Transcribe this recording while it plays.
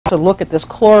to look at this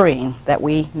chlorine that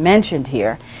we mentioned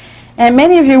here. And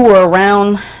many of you were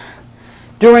around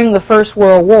during the First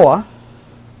World War.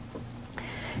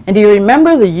 And do you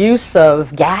remember the use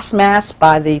of gas masks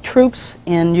by the troops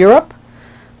in Europe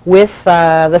with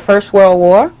the First World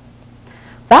War?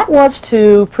 That was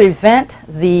to prevent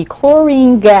the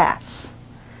chlorine gas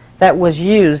that was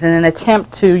used in an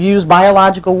attempt to use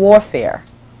biological warfare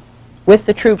with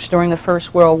the troops during the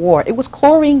First World War. It was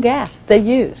chlorine gas they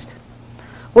used.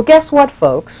 Well, guess what,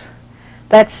 folks?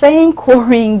 That same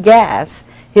chlorine gas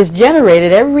is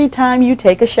generated every time you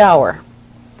take a shower.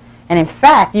 And in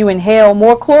fact, you inhale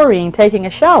more chlorine taking a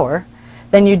shower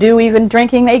than you do even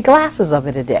drinking 8 glasses of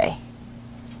it a day.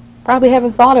 Probably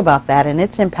haven't thought about that and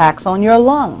its impacts on your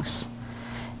lungs.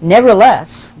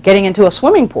 Nevertheless, getting into a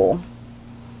swimming pool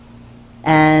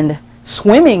and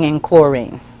swimming in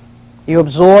chlorine, you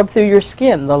absorb through your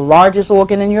skin, the largest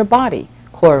organ in your body,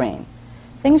 chlorine.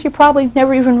 Things you probably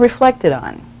never even reflected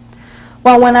on.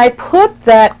 Well, when I put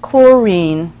that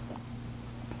chlorine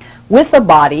with a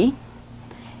body,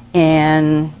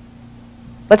 and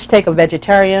let's take a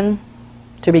vegetarian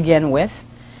to begin with,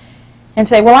 and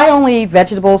say, well, I only eat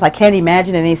vegetables, I can't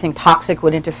imagine anything toxic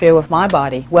would interfere with my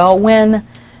body. Well, when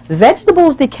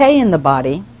vegetables decay in the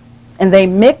body and they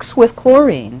mix with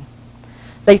chlorine,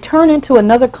 they turn into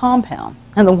another compound.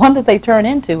 And the one that they turn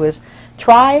into is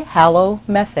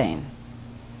trihalomethane.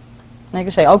 And I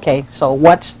can say, okay, so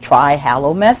what's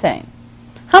trihalomethane?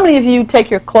 How many of you take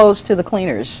your clothes to the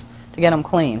cleaners to get them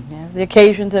clean? You have the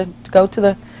occasion to go to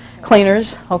the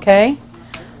cleaners, okay?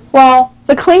 Well,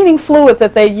 the cleaning fluid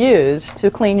that they use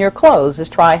to clean your clothes is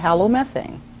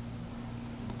trihalomethane.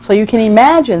 So you can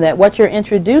imagine that what you're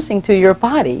introducing to your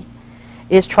body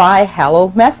is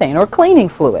trihalomethane, or cleaning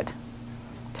fluid.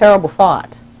 Terrible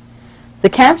thought. The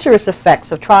cancerous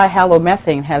effects of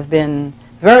trihalomethane have been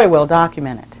very well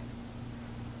documented.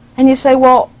 And you say,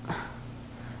 well,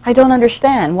 I don't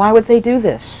understand. Why would they do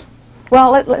this?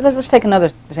 Well, let's take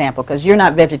another example, because you're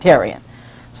not vegetarian.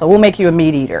 So we'll make you a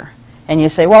meat eater. And you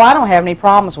say, well, I don't have any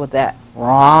problems with that.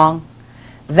 Wrong.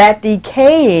 That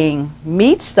decaying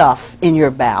meat stuff in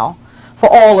your bowel, for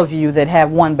all of you that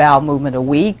have one bowel movement a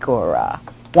week or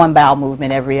one bowel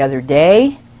movement every other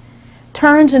day,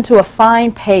 turns into a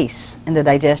fine paste in the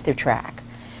digestive tract.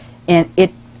 And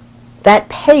that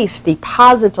paste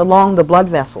deposits along the blood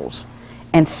vessels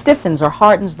and stiffens or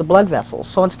hardens the blood vessels.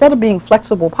 So instead of being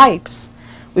flexible pipes,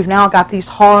 we've now got these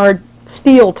hard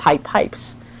steel-type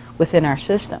pipes within our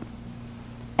system.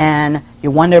 And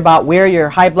you wonder about where your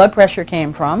high blood pressure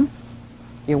came from.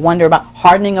 You wonder about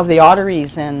hardening of the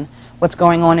arteries and what's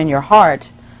going on in your heart.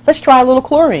 Let's try a little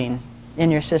chlorine in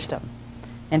your system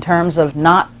in terms of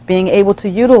not being able to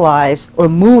utilize or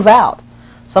move out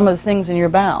some of the things in your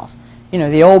bowels. You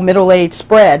know, the old middle-aged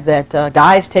spread that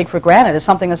guys take for granted is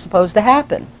something that's supposed to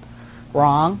happen.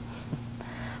 Wrong.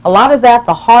 A lot of that,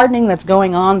 the hardening that's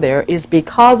going on there, is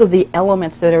because of the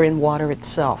elements that are in water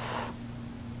itself.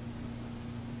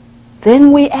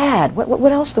 Then we add,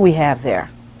 what else do we have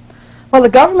there? Well, the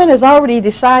government has already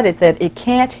decided that it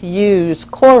can't use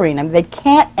chlorine. I mean, they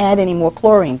can't add any more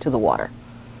chlorine to the water.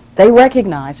 They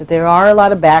recognize that there are a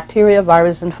lot of bacteria,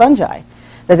 viruses, and fungi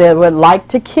that they would like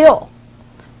to kill.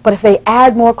 But if they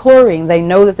add more chlorine, they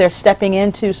know that they're stepping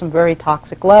into some very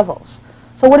toxic levels.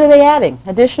 So what are they adding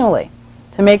additionally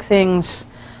to make things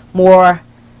more,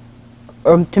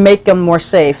 or to make them more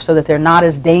safe so that they're not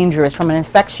as dangerous from an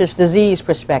infectious disease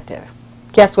perspective?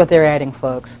 Guess what they're adding,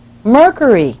 folks?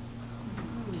 Mercury.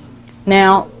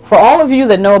 Now, for all of you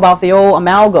that know about the old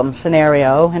amalgam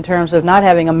scenario in terms of not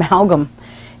having amalgam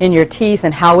in your teeth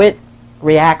and how it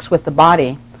reacts with the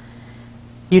body,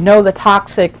 you know the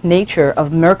toxic nature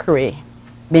of mercury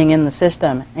being in the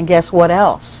system. And guess what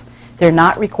else? They're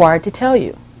not required to tell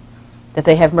you that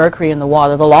they have mercury in the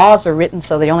water. The laws are written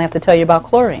so they only have to tell you about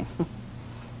chlorine.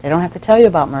 They don't have to tell you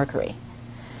about mercury.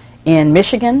 In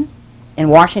Michigan, in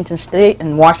Washington State,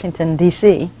 and Washington,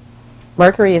 D.C.,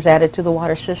 mercury is added to the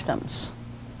water systems.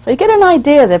 So you get an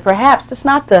idea that perhaps it's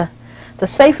not the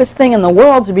safest thing in the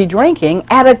world to be drinking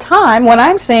at a time when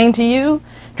I'm saying to you,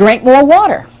 drink more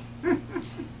water.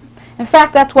 In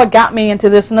fact, that's what got me into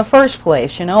this in the first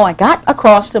place. You know, I got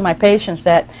across to my patients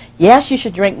that, yes, you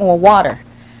should drink more water.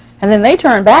 And then they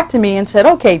turned back to me and said,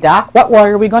 okay, doc, what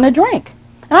water are we going to drink?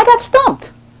 And I got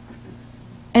stumped.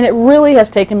 And it really has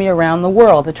taken me around the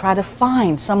world to try to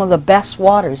find some of the best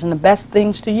waters and the best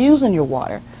things to use in your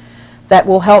water that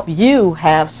will help you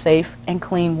have safe and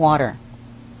clean water.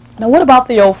 Now, what about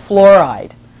the old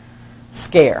fluoride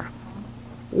scare?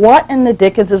 What in the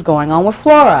dickens is going on with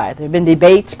fluoride? There have been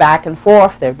debates back and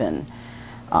forth. There have been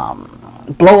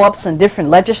blow-ups in different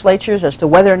legislatures as to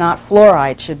whether or not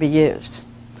fluoride should be used.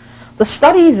 The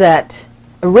study that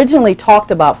originally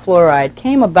talked about fluoride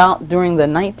came about during the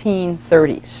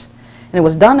 1930s, and it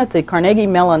was done at the Carnegie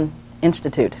Mellon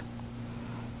Institute.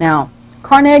 Now,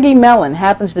 Carnegie Mellon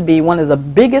happens to be one of the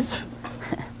biggest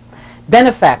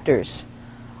benefactors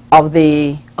of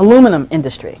the aluminum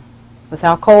industry, with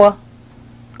Alcoa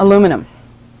aluminum.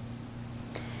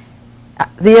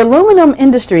 The aluminum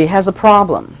industry has a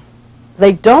problem.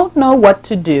 They don't know what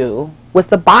to do with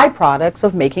the byproducts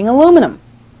of making aluminum.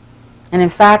 And in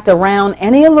fact, around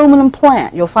any aluminum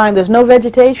plant, you'll find there's no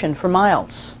vegetation for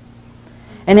miles.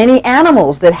 And any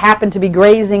animals that happen to be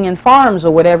grazing in farms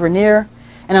or whatever near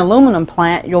an aluminum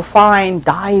plant, you'll find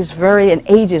dies and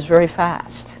ages very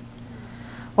fast.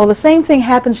 Well, the same thing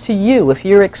happens to you if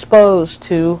you're exposed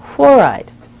to fluoride.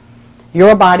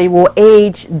 Your body will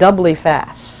age doubly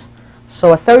fast.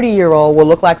 So a 30-year-old will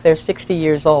look like they're 60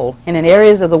 years old. And in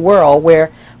areas of the world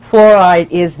where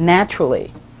fluoride is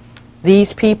naturally,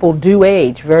 these people do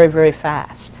age very, very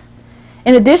fast.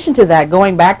 In addition to that,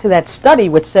 going back to that study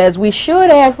which says we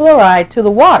should add fluoride to the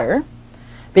water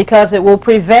because it will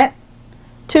prevent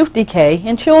tooth decay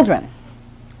in children.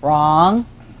 Wrong.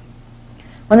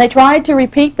 When they tried to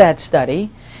repeat that study,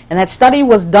 and that study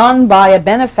was done by a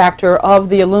benefactor of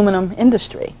the aluminum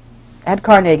industry at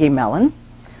Carnegie Mellon,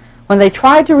 when they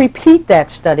tried to repeat that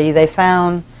study, they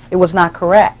found it was not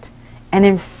correct. And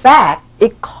in fact,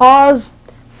 it caused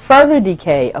further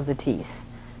decay of the teeth.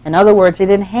 In other words, it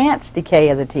enhanced decay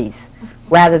of the teeth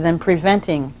rather than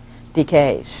preventing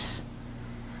decays.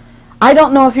 I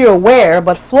don't know if you're aware,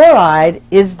 but fluoride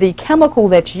is the chemical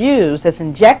that's used, that's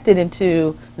injected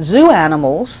into zoo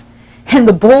animals and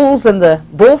the bulls and the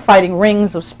bullfighting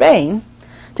rings of Spain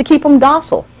to keep them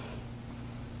docile.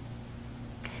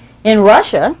 In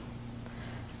Russia,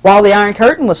 while the Iron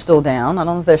Curtain was still down, I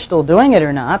don't know if they're still doing it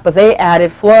or not, but they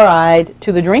added fluoride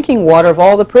to the drinking water of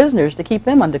all the prisoners to keep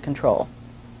them under control.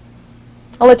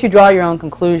 I'll let you draw your own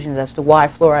conclusions as to why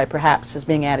fluoride perhaps is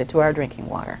being added to our drinking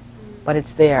water, but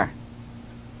it's there.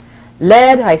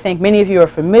 Lead, I think many of you are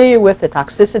familiar with the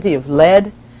toxicity of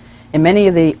lead. In many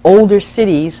of the older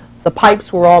cities, the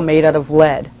pipes were all made out of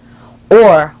lead.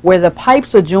 Or where the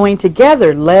pipes are joined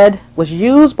together, lead was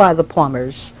used by the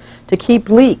plumbers to keep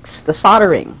leaks. The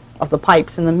soldering of the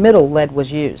pipes in the middle, lead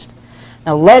was used.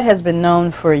 Now, lead has been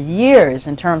known for years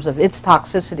in terms of its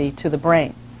toxicity to the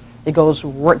brain. It goes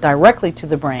directly to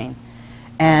the brain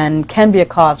and can be a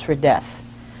cause for death.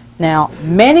 Now,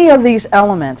 many of these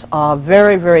elements are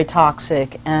very, very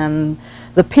toxic, and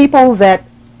the people that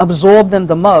absorb them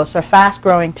the most are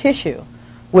fast-growing tissue,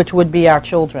 which would be our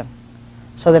children.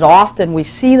 So that often we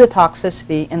see the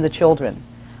toxicity in the children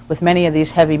with many of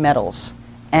these heavy metals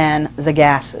and the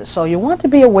gases. So you want to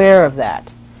be aware of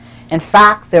that. In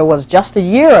fact, there was just a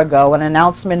year ago an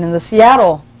announcement in the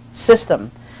Seattle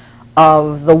system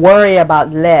of the worry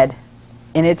about lead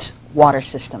in its water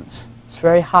systems. It's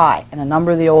very high in a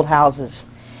number of the old houses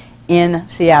in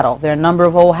Seattle. There are a number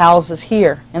of old houses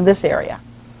here in this area.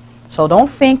 So don't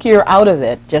think you're out of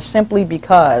it just simply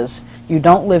because you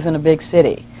don't live in a big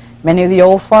city. Many of the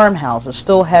old farmhouses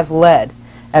still have lead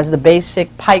as the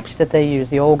basic pipes that they use,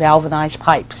 the old galvanized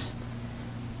pipes,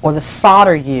 or the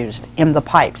solder used in the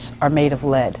pipes are made of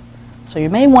lead. So you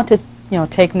may want to,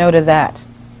 take note of that.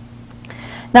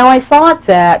 Now, I thought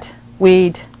that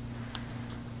we'd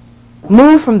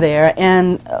move from there,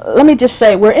 and let me just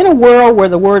say, we're in a world where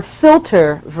the word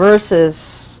filter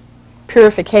versus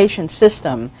purification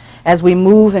system, as we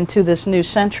move into this new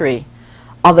century,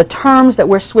 are the terms that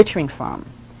we're switching from.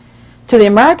 To the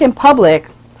American public,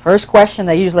 first question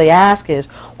they usually ask is,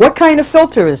 what kind of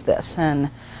filter is this? And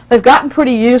they've gotten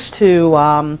pretty used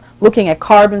to looking at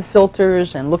carbon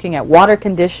filters and looking at water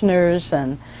conditioners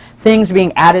and things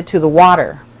being added to the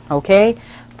water, okay?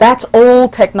 That's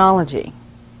old technology.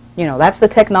 That's the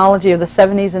technology of the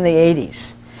 70s and the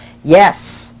 80s.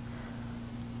 Yes,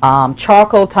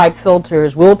 charcoal type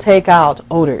filters will take out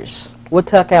odors, will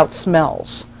take out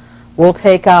smells, will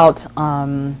take out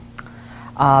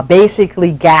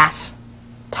basically gas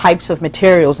types of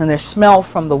materials and their smell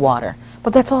from the water.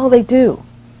 But that's all they do.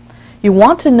 You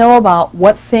want to know about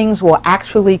what things will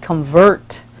actually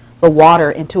convert the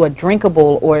water into a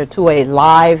drinkable or to a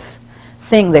live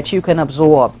thing that you can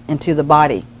absorb into the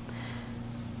body.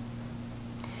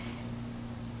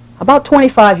 About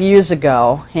 25 years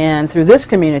ago, and through this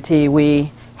community,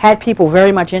 we had people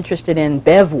very much interested in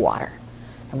BEV water.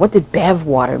 And what did BEV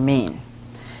water mean?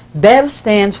 BEV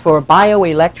stands for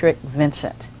Bioelectric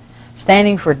Vincent,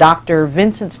 standing for Dr.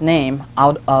 Vincent's name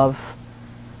out of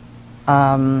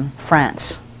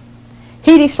France.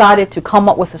 He decided to come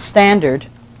up with a standard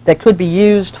that could be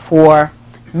used for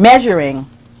measuring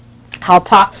how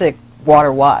toxic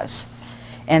water was.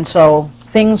 And so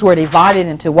things were divided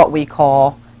into what we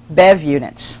call BEV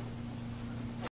units.